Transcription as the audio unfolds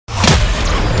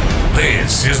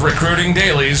This is Recruiting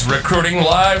Daily's Recruiting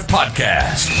Live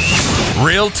podcast.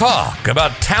 Real talk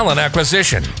about talent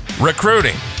acquisition,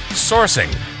 recruiting,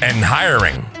 sourcing, and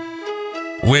hiring.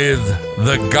 With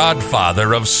the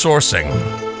godfather of sourcing.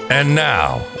 And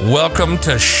now, welcome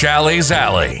to Shally's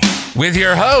Alley. With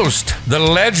your host, the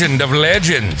legend of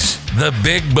legends, the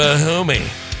big bahumi,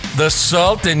 the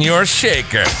salt in your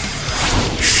shaker,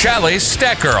 Shally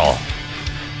Steckerl.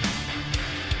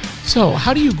 So,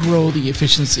 how do you grow the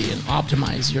efficiency and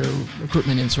optimize your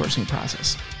recruitment and sourcing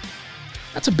process?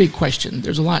 That's a big question.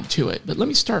 There's a lot to it, but let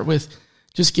me start with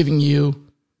just giving you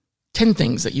 10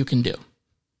 things that you can do.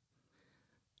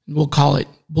 We'll call it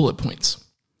bullet points.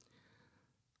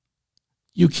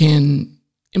 You can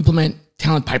implement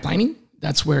talent pipelining.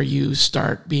 That's where you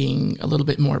start being a little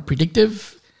bit more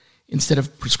predictive instead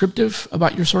of prescriptive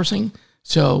about your sourcing.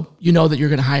 So you know that you're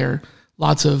going to hire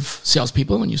lots of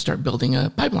salespeople and you start building a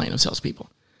pipeline of salespeople.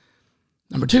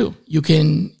 Number 2, you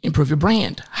can improve your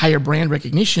brand. Higher brand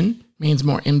recognition means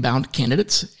more inbound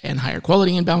candidates and higher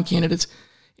quality inbound candidates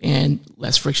and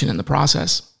less friction in the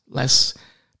process, less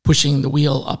pushing the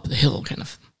wheel up the hill kind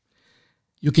of.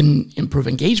 You can improve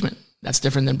engagement. That's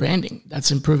different than branding. That's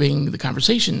improving the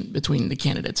conversation between the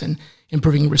candidates and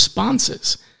improving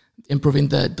responses, improving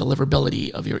the deliverability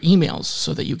of your emails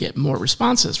so that you get more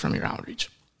responses from your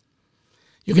outreach.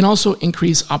 You can also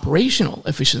increase operational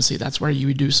efficiency. That's where you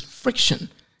reduce friction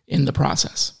in the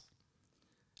process.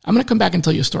 I'm going to come back and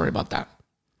tell you a story about that.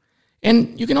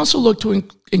 And you can also look to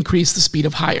increase the speed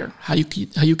of hire, how you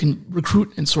can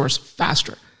recruit and source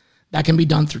faster. That can be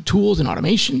done through tools and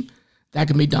automation. That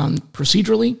can be done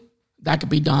procedurally. That could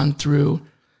be done through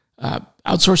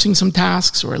outsourcing some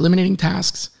tasks or eliminating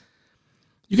tasks.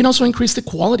 You can also increase the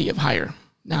quality of hire.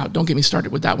 Now, don't get me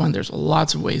started with that one. There's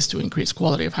lots of ways to increase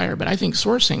quality of hire, but I think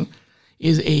sourcing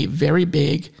is a very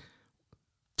big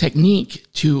technique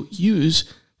to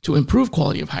use to improve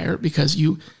quality of hire because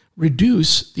you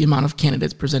reduce the amount of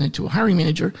candidates presented to a hiring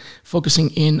manager, focusing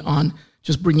in on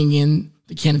just bringing in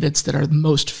the candidates that are the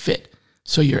most fit.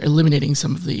 So you're eliminating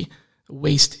some of the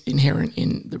waste inherent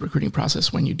in the recruiting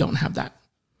process when you don't have that.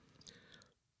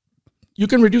 You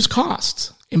can reduce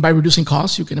costs. And by reducing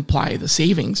costs, you can apply the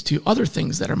savings to other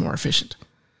things that are more efficient.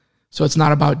 So it's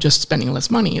not about just spending less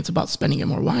money. It's about spending it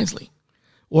more wisely.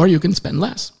 Or you can spend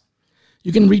less.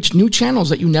 You can reach new channels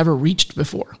that you never reached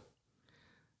before.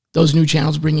 Those new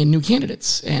channels bring in new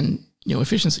candidates and new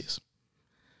efficiencies.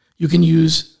 You can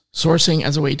use sourcing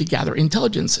as a way to gather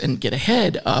intelligence and get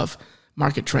ahead of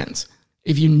market trends.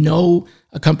 If you know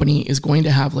a company is going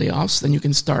to have layoffs, then you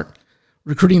can start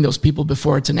recruiting those people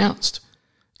before it's announced.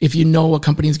 If you know a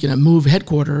company is going to move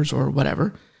headquarters or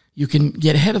whatever, you can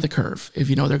get ahead of the curve. If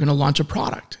you know they're going to launch a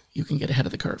product, you can get ahead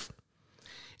of the curve.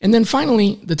 And then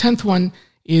finally, the 10th one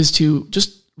is to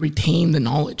just retain the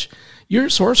knowledge. Your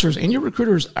sourcers and your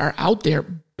recruiters are out there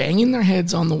banging their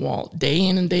heads on the wall day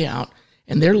in and day out,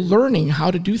 and they're learning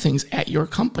how to do things at your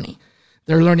company.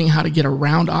 They're learning how to get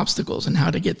around obstacles and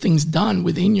how to get things done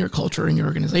within your culture and your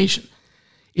organization.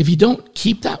 If you don't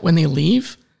keep that when they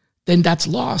leave, then that's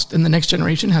lost, and the next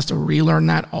generation has to relearn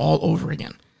that all over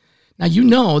again. Now, you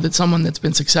know that someone that's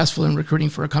been successful in recruiting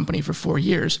for a company for 4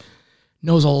 years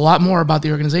knows a lot more about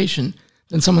the organization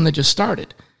than someone that just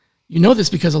started. You know this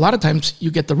because a lot of times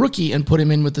you get the rookie and put him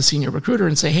in with the senior recruiter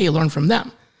and say, hey, learn from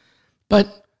them.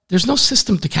 But there's no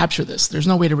system to capture this. There's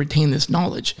no way to retain this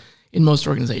knowledge in most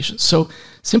organizations. So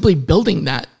simply building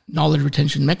that knowledge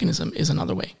retention mechanism is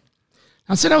another way.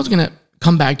 Now, I said I was going to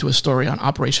come back to a story on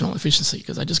operational efficiency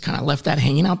because I just kind of left that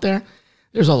hanging out there.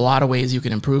 There's a lot of ways you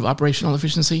can improve operational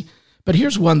efficiency, but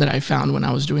here's one that I found when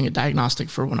I was doing a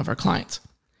diagnostic for one of our clients.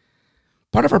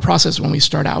 Part of our process when we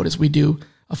start out is we do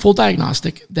a full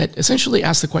diagnostic that essentially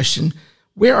asks the question,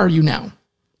 where are you now?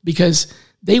 Because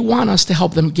they want us to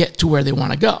help them get to where they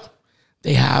want to go.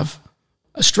 They have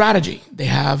a strategy. They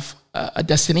have a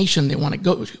destination they want to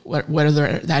go to,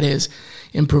 whether that is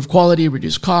improve quality,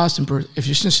 reduce cost, improve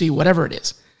efficiency, whatever it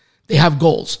is. They have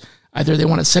goals. Either they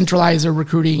want to centralize their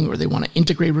recruiting, or they want to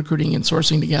integrate recruiting and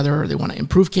sourcing together, or they want to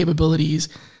improve capabilities,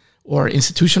 or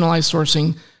institutionalize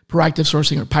sourcing, proactive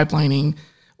sourcing or pipelining,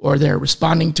 or they're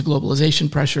responding to globalization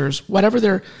pressures, whatever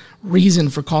their reason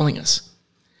for calling us.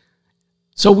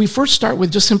 So we first start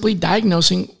with just simply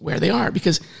diagnosing where they are,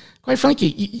 because quite frankly,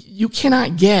 you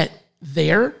cannot get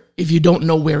there if you don't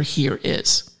know where here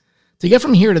is. To get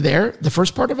from here to there, the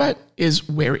first part of it is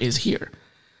where is here.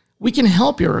 We can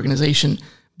help your organization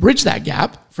bridge that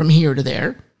gap from here to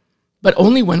there, but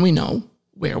only when we know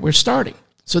where we're starting.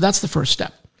 So that's the first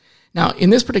step. Now, in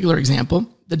this particular example,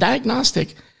 the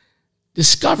diagnostic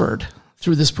discovered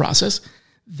through this process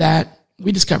that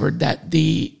we discovered that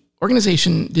the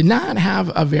organization did not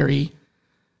have a very,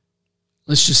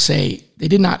 let's just say, they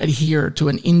did not adhere to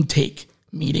an intake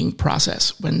meeting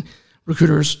process when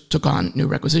recruiters took on new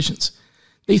requisitions.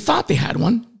 They thought they had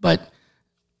one, but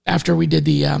after we did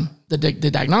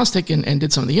the diagnostic and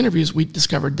did some of the interviews, we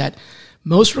discovered that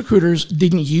most recruiters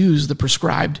didn't use the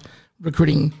prescribed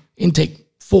recruiting intake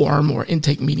form or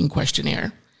intake meeting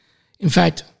questionnaire. In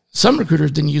fact, some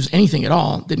recruiters didn't use anything at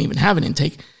all, didn't even have an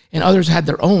intake, and others had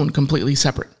their own completely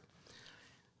separate.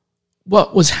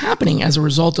 What was happening as a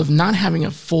result of not having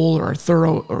a full or a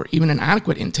thorough or even an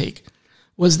adequate intake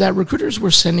was that recruiters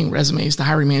were sending resumes to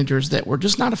hiring managers that were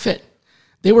just not a fit.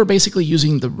 They were basically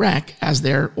using the rec as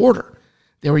their order.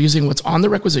 They were using what's on the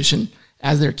requisition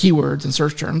as their keywords and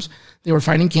search terms. They were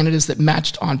finding candidates that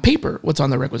matched on paper what's on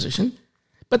the requisition.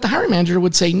 But the hiring manager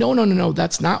would say, no,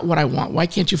 that's not what I want. Why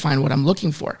can't you find what I'm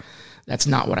looking for? That's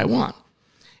not what I want.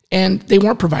 And they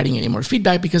weren't providing any more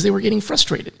feedback because they were getting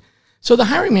frustrated. So the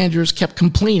hiring managers kept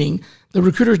complaining, the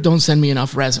recruiters don't send me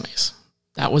enough resumes.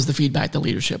 That was the feedback the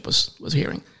leadership was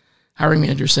hearing. Hiring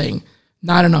managers saying,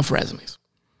 not enough resumes.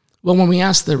 Well, when we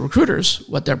asked the recruiters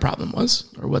what their problem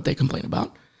was or what they complained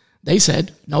about, they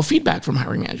said no feedback from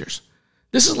hiring managers.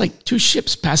 This is like two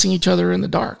ships passing each other in the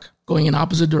dark, going in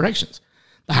opposite directions.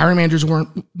 The hiring managers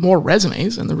want more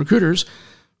resumes, and the recruiters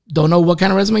don't know what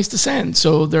kind of resumes to send.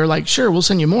 So they're like, sure, we'll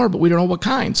send you more, but we don't know what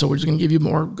kind. So we're just going to give you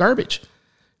more garbage.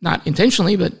 Not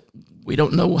intentionally, but we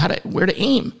don't know where to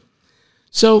aim.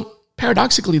 So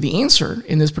paradoxically, the answer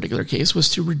in this particular case was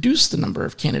to reduce the number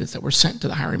of candidates that were sent to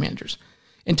the hiring managers.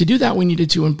 And to do that, we needed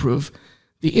to improve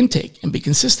the intake and be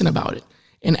consistent about it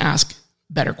and ask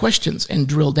better questions and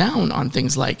drill down on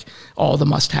things like all the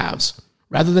must-haves.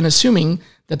 Rather than assuming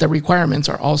that the requirements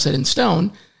are all set in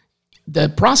stone, the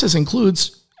process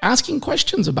includes asking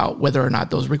questions about whether or not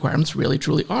those requirements really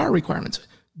truly are requirements.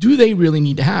 Do they really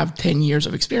need to have 10 years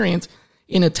of experience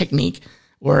in a technique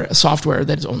or a software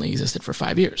that has only existed for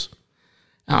 5 years?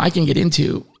 Now, I can get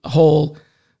into a whole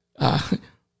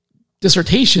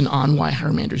dissertation on why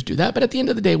hiring managers do that, but at the end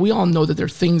of the day, we all know that there are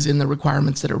things in the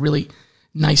requirements that are really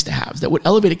nice to have that would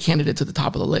elevate a candidate to the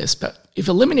top of the list, but if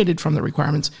eliminated from the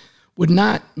requirements, would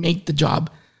not make the job,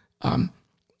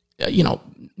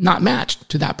 not matched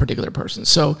to that particular person.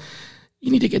 So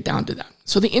you need to get down to that.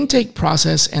 So the intake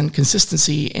process and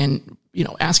consistency and,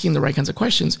 asking the right kinds of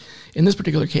questions in this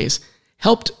particular case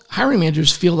helped hiring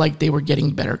managers feel like they were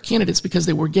getting better candidates because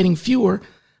they were getting fewer,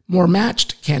 more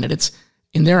matched candidates.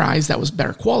 In their eyes, that was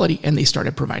better quality, and they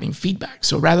started providing feedback.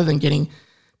 So rather than getting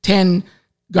 10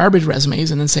 garbage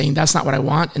resumes and then saying, that's not what I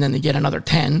want, and then they get another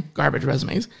 10 garbage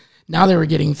resumes, now they were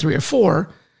getting 3 or 4,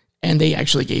 and they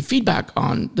actually gave feedback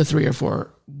on the 3 or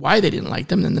 4, why they didn't like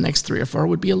them, then the next 3 or 4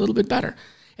 would be a little bit better.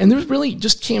 And this really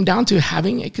just came down to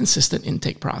having a consistent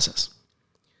intake process.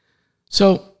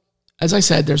 So, as I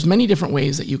said, there's many different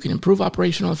ways that you can improve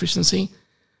operational efficiency,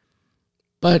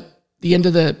 but at the end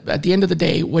of the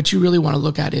day, what you really want to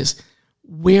look at is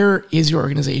where is your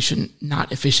organization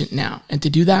not efficient now? And to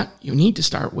do that, you need to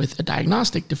start with a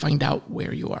diagnostic to find out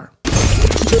where you are.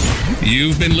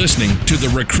 You've been listening to the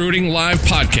Recruiting Live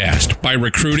podcast by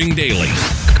Recruiting Daily.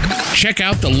 Check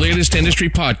out the latest industry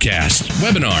podcasts,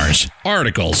 webinars,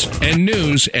 articles, and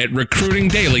news at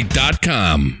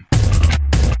recruitingdaily.com.